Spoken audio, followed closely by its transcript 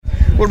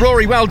Well,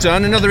 Rory, well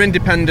done. Another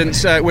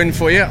independent win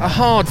for you. A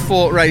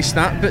hard-fought race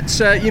that,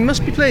 but you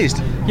must be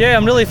pleased. Yeah,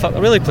 I'm really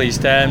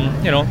pleased.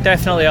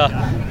 Definitely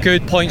a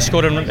good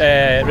point-scoring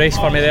race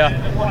for me there,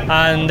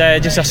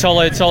 and just a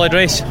solid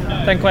race.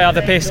 Didn't quite have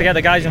the pace to get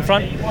the guys in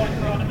front.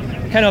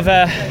 Kind of,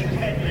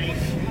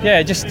 we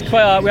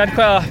had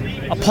quite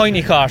a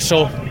pointy car,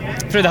 so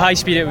through the high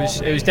speed it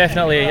was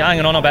definitely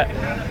hanging on a bit,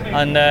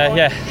 and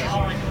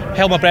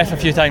held my breath a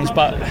few times,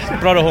 but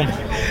brought it home.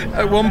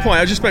 At one point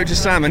I just spoke to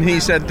Sam and he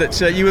said that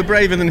you were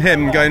braver than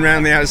him going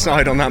round the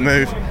outside on that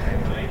move.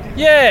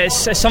 Yeah,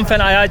 it's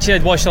something. I actually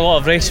had watched a lot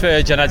of race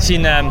footage, and I'd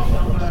seen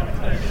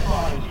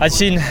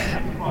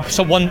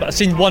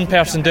one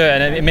person do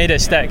it and it made it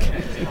stick,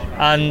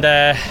 and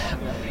I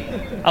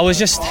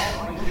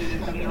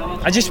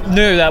just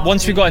knew that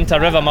once we got into a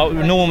rhythm,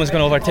 no one was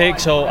going to overtake,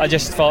 so I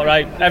just thought,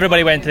 right,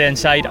 everybody went to the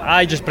inside.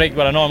 I just braked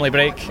where I normally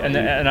brake in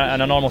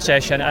a normal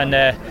session, and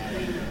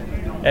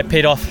it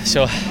paid off.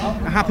 So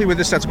happy with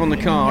the setup on the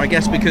car, I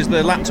guess, because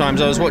the lap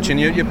times I was watching,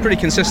 you're pretty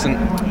consistent.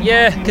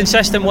 Yeah,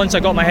 consistent. Once I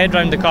got my head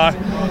around the car,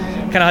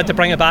 kind of had to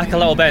bring it back a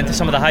little bit into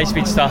some of the high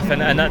speed stuff,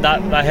 and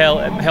that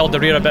held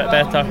the rear a bit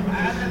better.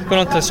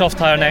 Going on to the soft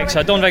tyre next, so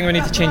I don't think we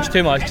need to change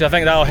too much, because I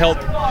think that'll help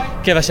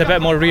give us a bit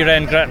more rear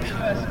end grip,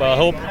 well, I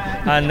hope,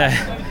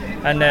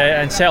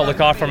 and settle the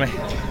car for me.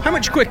 How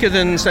much quicker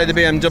than, say, the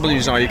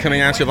BMWs are you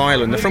coming out of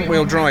Ireland? The front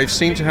wheel drive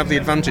seem to have the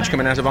advantage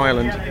coming out of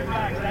Ireland.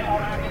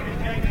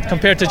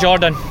 Compared to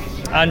Jordan,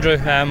 Andrew,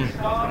 if I'm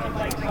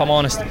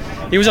honest,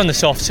 he was on the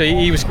soft, so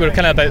we were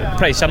kind of about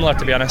pretty similar,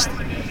 to be honest.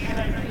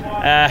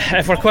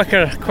 If we're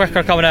quicker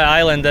coming out of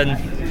Ireland, then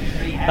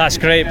that's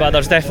great, but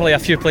there's definitely a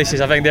few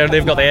places I think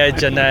they've got the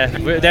edge, and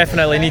we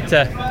definitely need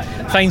to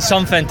find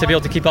something to be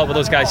able to keep up with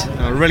those guys.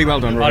 Really well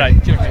done, Rory. All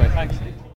right, cheers. Thanks.